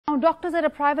Now, doctors at a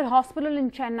private hospital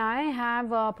in Chennai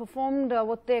have performed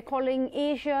what they're calling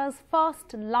Asia's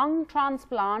first lung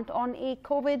transplant on a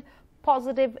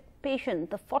COVID-positive patient.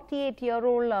 The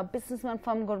 48-year-old businessman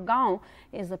from Gurugram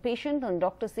is the patient, and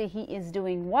doctors say he is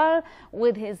doing well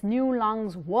with his new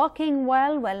lungs working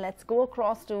well. Well, let's go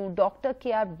across to Dr.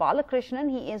 K.R. Balakrishnan.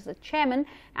 He is the chairman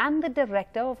and the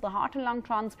director of the Heart and Lung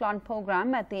Transplant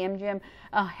Program at the MGM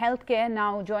Healthcare.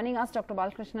 Now joining us, Dr.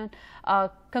 Balakrishnan.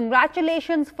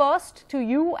 Congratulations first to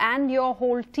you and your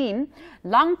whole team.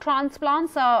 Lung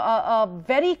transplants are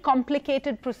very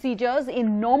complicated procedures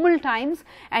in normal times,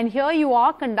 and here you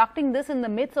are conducting this in the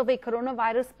midst of a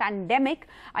coronavirus pandemic.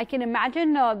 I can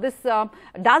imagine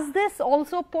does this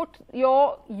also put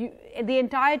the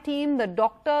entire team, the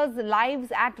doctors'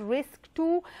 lives at risk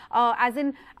too?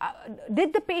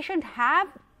 Did the patient have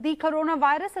the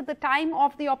coronavirus at the time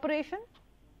of the operation?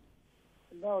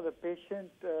 No, the patient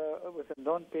was a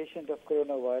known patient of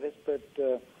coronavirus, but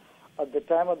at the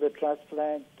time of the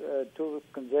transplant, 2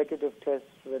 consecutive tests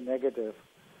were negative.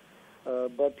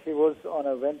 But he was on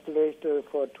a ventilator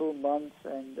for 2 months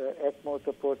and ECMO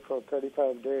support for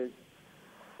 35 days,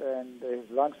 and his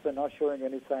lungs were not showing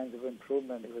any signs of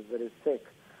improvement. He was very sick.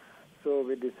 So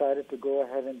we decided to go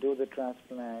ahead and do the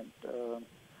transplant.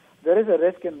 There is a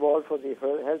risk involved for the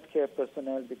healthcare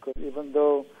personnel, because even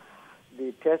though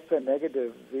the tests are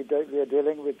negative, we are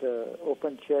dealing with an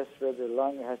open chest where the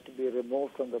lung has to be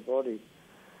removed from the body.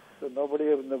 So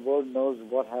nobody in the world knows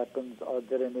what happens. Are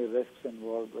there any risks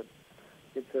involved? But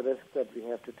it's a risk that we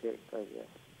have to take, I guess.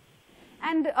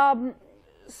 And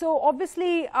so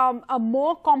obviously a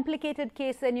more complicated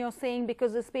case than you're saying,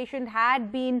 because this patient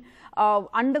had been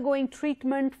undergoing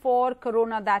treatment for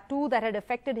corona, that had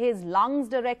affected his lungs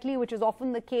directly, which is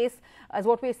often the case as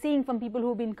what we're seeing from people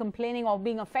who've been complaining of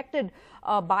being affected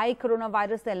by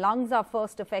coronavirus. Their lungs are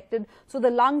first affected. So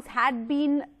the lungs had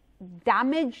been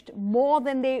damaged more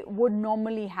than they would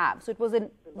normally have. So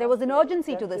there was an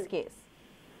urgency to this case.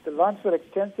 The lungs were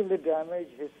extensively damaged.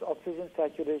 His oxygen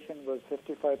saturation was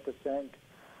 55%.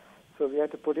 So we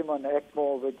had to put him on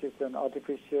ECMO, which is an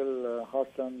artificial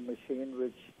heart-lung machine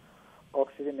which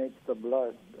oxygenates the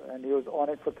blood. And he was on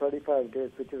it for 35 days,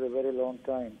 which is a very long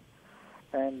time.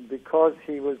 And because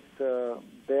he was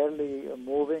barely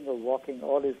moving or walking,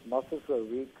 all his muscles were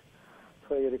weak,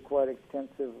 so he required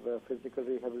extensive physical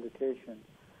rehabilitation.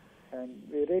 And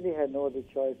we really had no other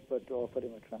choice but to offer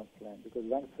him a transplant, because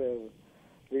lungs were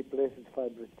replaced with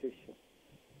fibrous tissue.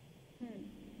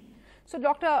 So,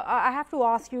 doctor, I have to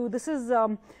ask you, this is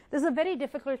a very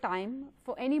difficult time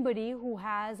for anybody who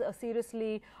has a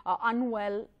seriously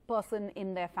unwell person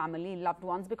in their family, loved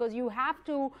ones, because you have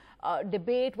to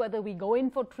debate whether we go in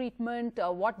for treatment,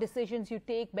 what decisions you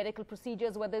take, medical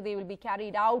procedures, whether they will be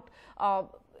carried out.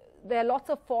 There are lots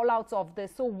of fallouts of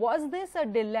this. So was this a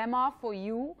dilemma for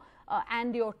you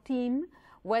and your team,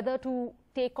 whether to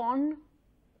take on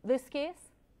this case?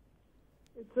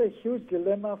 It's a huge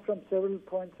dilemma from several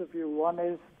points of view. One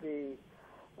is the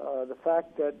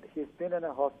fact that he's been in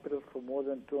a hospital for more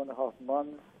than 2.5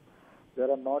 months. There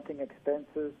are mounting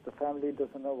expenses. The family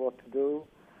doesn't know what to do.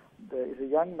 He's a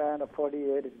young man of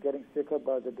 48, is getting sicker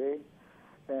by the day,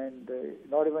 and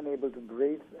not even able to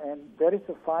breathe. And there is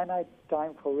a finite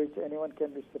time for which anyone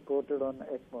can be supported on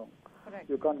ECMO. Correct.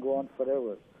 You can't go on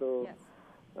forever. So. Yes.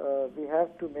 We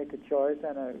have to make a choice,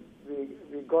 and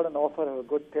we got an offer of a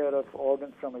good pair of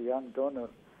organs from a young donor,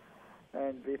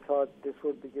 and we thought this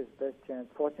would be his best chance.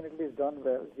 Fortunately, he's done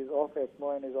well. He's off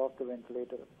ECMO and he's off the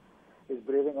ventilator. He's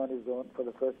breathing on his own for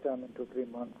the first time in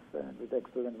 2-3 months, and with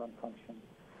excellent lung function.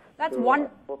 That's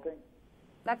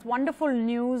That's wonderful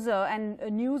news, and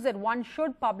news that one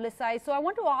should publicize. So I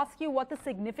want to ask you what the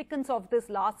significance of this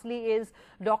lastly is,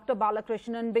 Dr.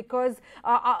 Balakrishnan, because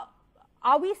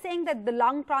are we saying that the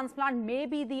lung transplant may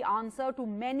be the answer to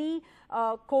many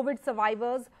COVID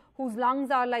survivors whose lungs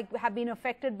have been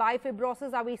affected by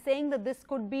fibrosis? Are we saying that this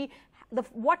could be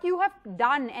what you have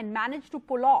done and managed to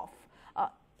pull off?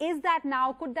 Could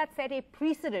that set a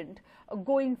precedent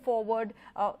going forward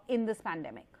in this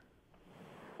pandemic?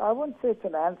 I wouldn't say it's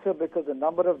an answer, because the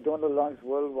number of donor lungs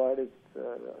worldwide is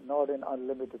not in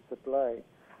unlimited supply.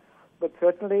 But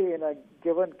certainly in a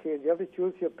given case, you have to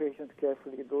choose your patients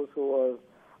carefully, those who are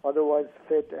otherwise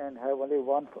fit and have only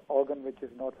one organ which is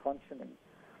not functioning.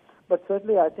 But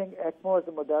certainly I think ECMO as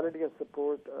a modality of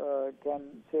support can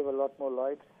save a lot more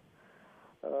lives,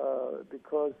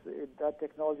 because that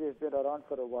technology has been around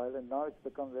for a while, and now it's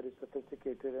become very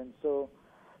sophisticated. And so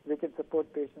we can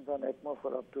support patients on ECMO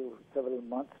for up to several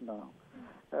months now,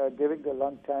 giving the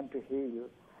lung time to heal.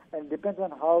 And depends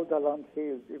on how the lung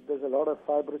heals. If there's a lot of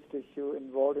fibrous tissue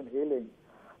involved in healing,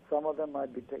 some of them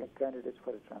might be candidates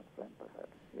for a transplant,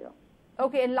 perhaps. Yeah.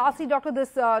 Okay, and lastly, Doctor,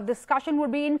 this discussion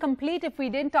would be incomplete if we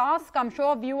didn't ask. I'm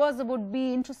sure viewers would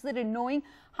be interested in knowing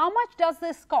how much does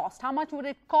this cost? How much would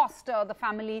it cost the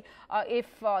family if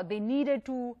they needed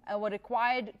to, were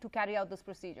required to carry out this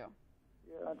procedure?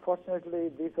 Yeah, unfortunately,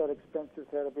 these are expensive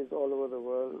therapies all over the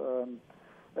world.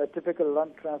 A typical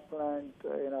lung transplant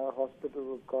in our hospital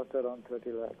would cost around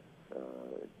 30 lakhs.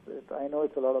 I know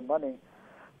it's a lot of money,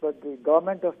 but the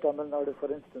government of Tamil Nadu,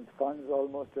 for instance, funds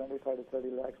almost 25 to 30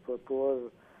 lakhs for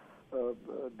poor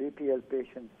BPL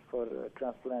patients for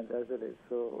transplant as it is.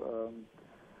 So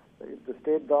if the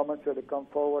state governments were to come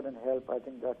forward and help, I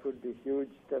think that would be a huge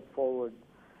step forward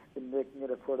in making it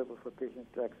affordable for patients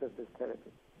to access this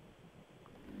therapy.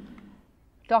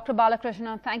 Dr.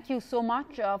 Balakrishna, thank you so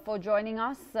much for joining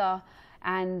us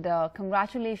and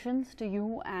congratulations to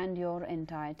you and your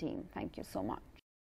entire team. Thank you so much.